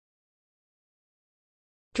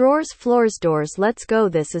Drawers, floors, doors, let's go.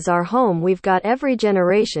 This is our home. We've got every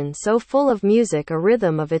generation so full of music, a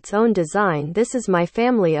rhythm of its own design. This is my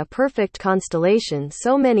family, a perfect constellation,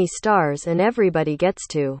 so many stars, and everybody gets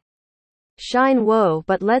to shine. Whoa,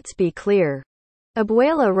 but let's be clear.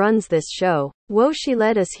 Abuela runs this show. Whoa, she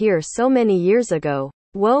led us here so many years ago.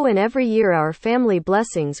 Whoa, and every year our family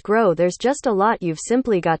blessings grow. There's just a lot you've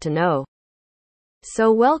simply got to know.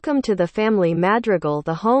 So welcome to the family madrigal,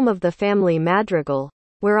 the home of the family madrigal.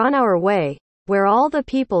 We're on our way, where all the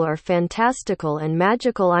people are fantastical and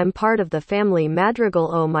magical. I'm part of the family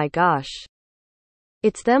madrigal. Oh my gosh.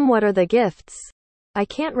 It's them. What are the gifts? I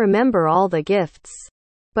can't remember all the gifts.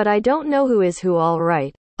 But I don't know who is who.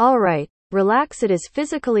 Alright, relax. It is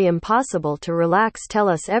physically impossible to relax. Tell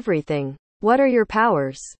us everything. What are your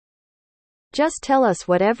powers? Just tell us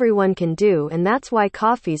what everyone can do, and that's why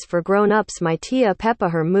coffee's for grown-ups. My tia Peppa,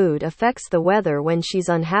 her mood affects the weather when she's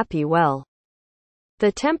unhappy. Well,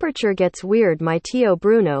 the temperature gets weird. My tio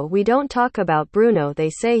Bruno, we don't talk about Bruno. They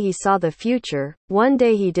say he saw the future. One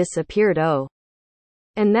day he disappeared. Oh.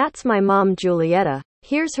 And that's my mom Julieta.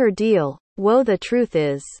 Here's her deal. Whoa, the truth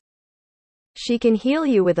is, she can heal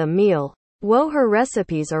you with a meal. Whoa, her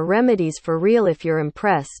recipes are remedies for real. If you're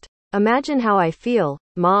impressed, imagine how I feel,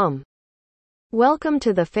 Mom. Welcome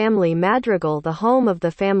to the family madrigal, the home of the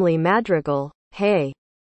family madrigal. Hey.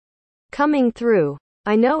 Coming through.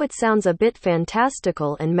 I know it sounds a bit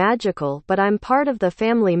fantastical and magical, but I'm part of the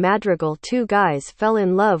family madrigal. Two guys fell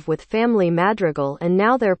in love with family madrigal and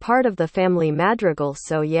now they're part of the family madrigal,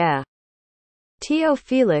 so yeah. Tio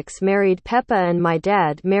Felix married Peppa and my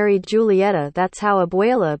dad married Julieta. That's how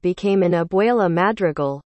Abuela became an Abuela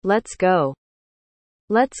madrigal. Let's go.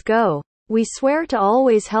 Let's go. We swear to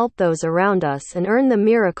always help those around us and earn the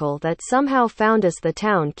miracle that somehow found us. The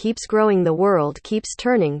town keeps growing, the world keeps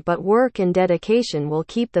turning, but work and dedication will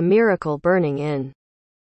keep the miracle burning in.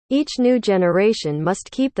 Each new generation must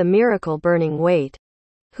keep the miracle burning. Wait.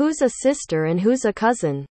 Who's a sister and who's a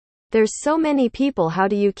cousin? There's so many people, how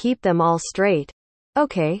do you keep them all straight?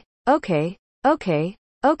 Okay,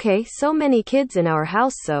 so many kids in our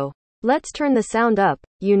house, so let's turn the sound up.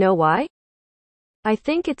 You know why? I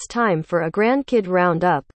think it's time for a grandkid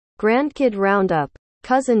roundup. Grandkid roundup.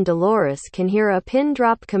 Cousin Dolores can hear a pin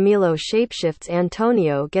drop. Camilo shapeshifts.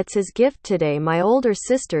 Antonio gets his gift today. My older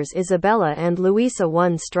sisters Isabella and Luisa,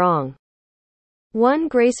 one strong, one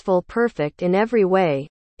graceful, perfect in every way.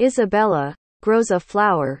 Isabella grows a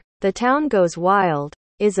flower. The town goes wild.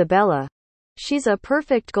 Isabella, she's a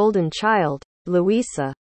perfect golden child.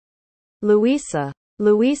 Luisa.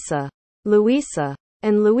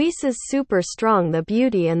 And Luisa's super strong. The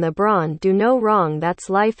beauty and the brawn do no wrong. That's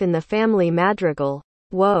life in the family madrigal.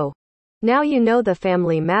 Whoa. Now you know the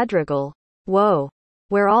family madrigal. Whoa.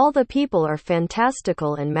 Where all the people are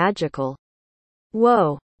fantastical and magical.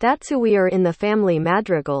 Whoa. That's who we are in the family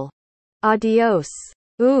madrigal. Adios.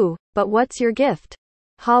 Ooh, but what's your gift?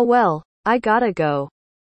 Ha, well, I gotta go.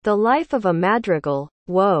 The life of a madrigal.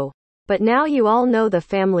 Whoa. But now you all know the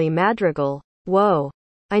family madrigal. Whoa.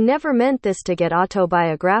 I never meant this to get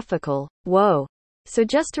autobiographical. Whoa. So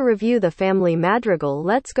just to review the family madrigal,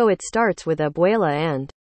 let's go. It starts with Abuela and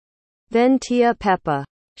then Tia Peppa.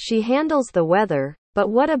 She handles the weather.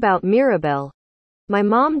 But what about Mirabel? My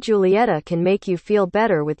mom Julieta can make you feel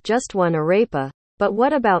better with just one arepa. But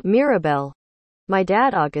what about Mirabel? My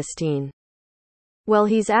dad Augustine. Well,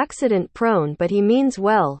 he's accident prone, but he means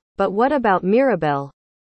well. But what about Mirabel?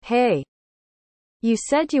 Hey. You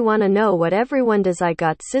said you want to know what everyone does. I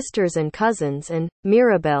got sisters and cousins, and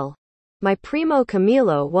Mirabel. My primo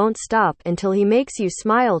Camilo won't stop until he makes you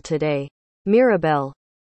smile today. Mirabel.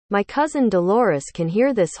 My cousin Dolores can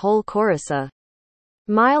hear this whole chorus a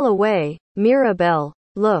mile away. Mirabel,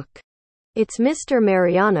 look. It's Mr.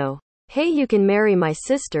 Mariano. Hey, you can marry my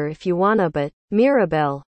sister if you wanna, but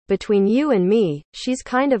Mirabel, between you and me, she's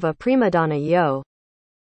kind of a prima donna. Yo.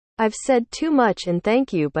 I've said too much and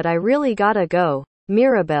thank you, but I really gotta go.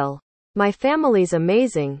 Mirabel. My family's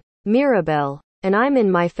amazing. Mirabel. And I'm in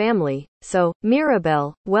my family. So,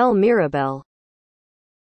 Mirabel, well, Mirabel.